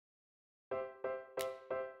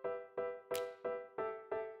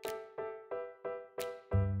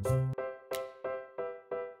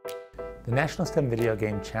The National STEM Video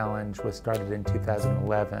Game Challenge was started in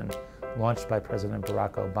 2011, launched by President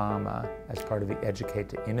Barack Obama as part of the Educate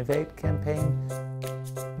to Innovate campaign.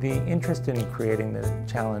 The interest in creating the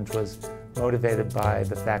challenge was motivated by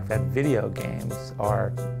the fact that video games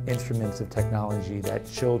are instruments of technology that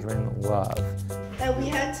children love. And we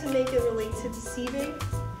had to make it relate to deceiving.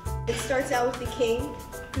 It starts out with the king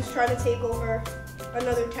who's trying to take over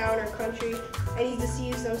another town or country, and he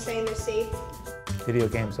deceives them saying they're safe. Video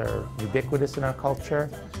games are ubiquitous in our culture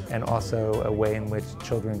and also a way in which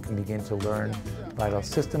children can begin to learn vital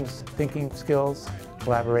systems thinking skills,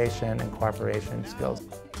 collaboration and cooperation skills.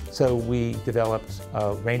 So we developed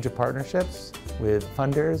a range of partnerships with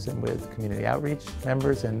funders and with community outreach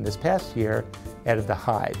members, and this past year added the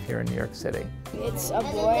Hive here in New York City. It's a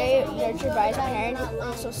boy nurtured by his parents,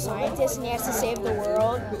 also a scientist, and he has to save the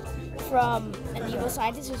world from an evil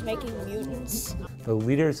scientist who's making mutants. The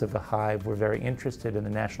leaders of the Hive were very interested in the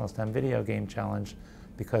National STEM Video Game Challenge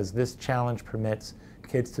because this challenge permits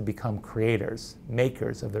kids to become creators,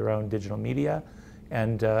 makers of their own digital media,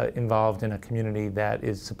 and involved in a community that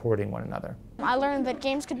is supporting one another. I learned that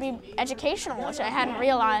games could be educational, which I hadn't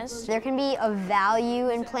realized. There can be a value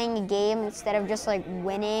in playing a game instead of just like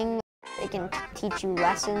winning. It can teach you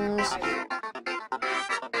lessons.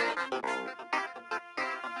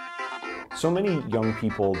 So many young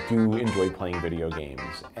people do enjoy playing video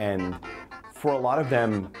games, and for a lot of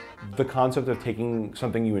them, the concept of taking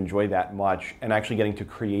something you enjoy that much and actually getting to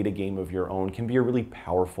create a game of your own can be a really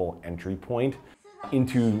powerful entry point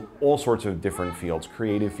into all sorts of different fields,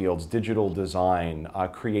 creative fields, digital design,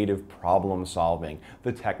 creative problem solving,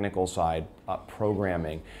 the technical side,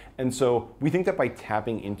 programming. And so we think that by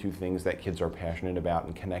tapping into things that kids are passionate about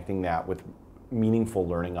and connecting that with meaningful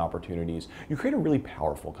learning opportunities, you create a really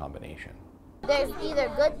powerful combination. There's either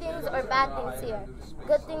good things or bad things here.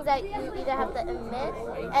 Good things that you either have to admit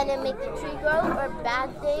and then make the tree grow, or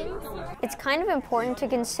bad things. It's kind of important to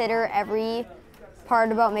consider every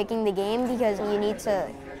part about making the game, because you need to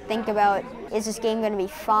think about, is this game going to be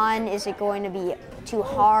fun? Is it going to be too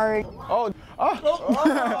hard?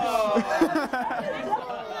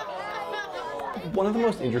 One of the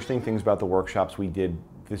most interesting things about the workshops we did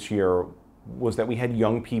this year was that we had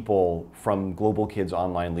young people from Global Kids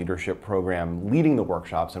Online Leadership Program leading the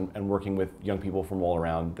workshops and working with young people from all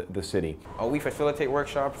around the city. We facilitate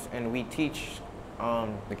workshops and we teach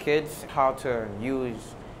the kids how to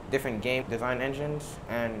use different game design engines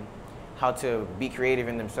and how to be creative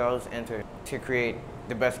in themselves and to create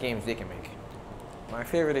the best games they can make. My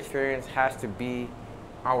favorite experience has to be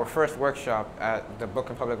our first workshop at the Book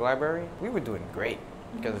and Public Library. We were doing great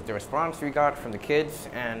because the response we got from the kids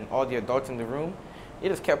and all the adults in the room, it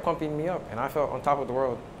just kept pumping me up and I felt on top of the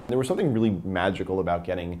world. There was something really magical about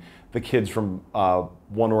getting the kids from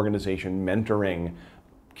one organization mentoring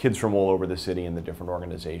kids from all over the city in the different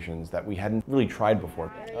organizations that we hadn't really tried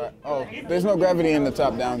before. There's no gravity in the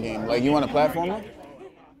top-down game. Like, you want a platformer?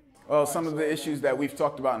 Well, some of the issues that we've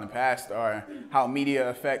talked about in the past are how media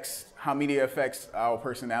affects our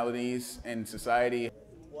personalities in society,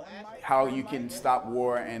 how you can stop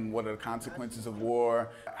war and what are the consequences of war,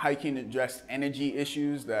 how you can address energy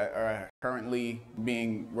issues that are currently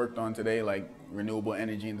being worked on today, like renewable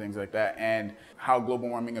energy and things like that, and how global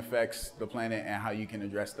warming affects the planet and how you can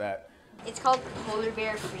address that. It's called Polar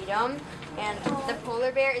Bear Freedom, and the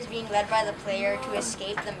polar bear is being led by the player to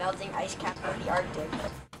escape the melting ice caps of the Arctic.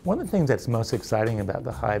 One of the things that's most exciting about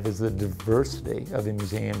the Hive is the diversity of the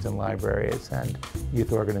museums and libraries and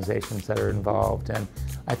youth organizations that are involved. And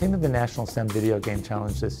I think that the National STEM Video Game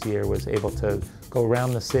Challenge this year was able to go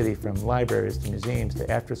around the city from libraries to museums to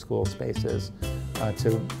after-school spaces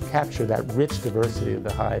to capture that rich diversity of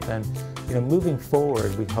the Hive. And moving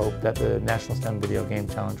forward, we hope that the National STEM Video Game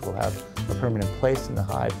Challenge will have a permanent place in the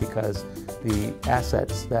Hive because the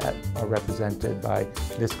assets that are represented by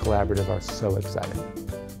this collaborative are so exciting.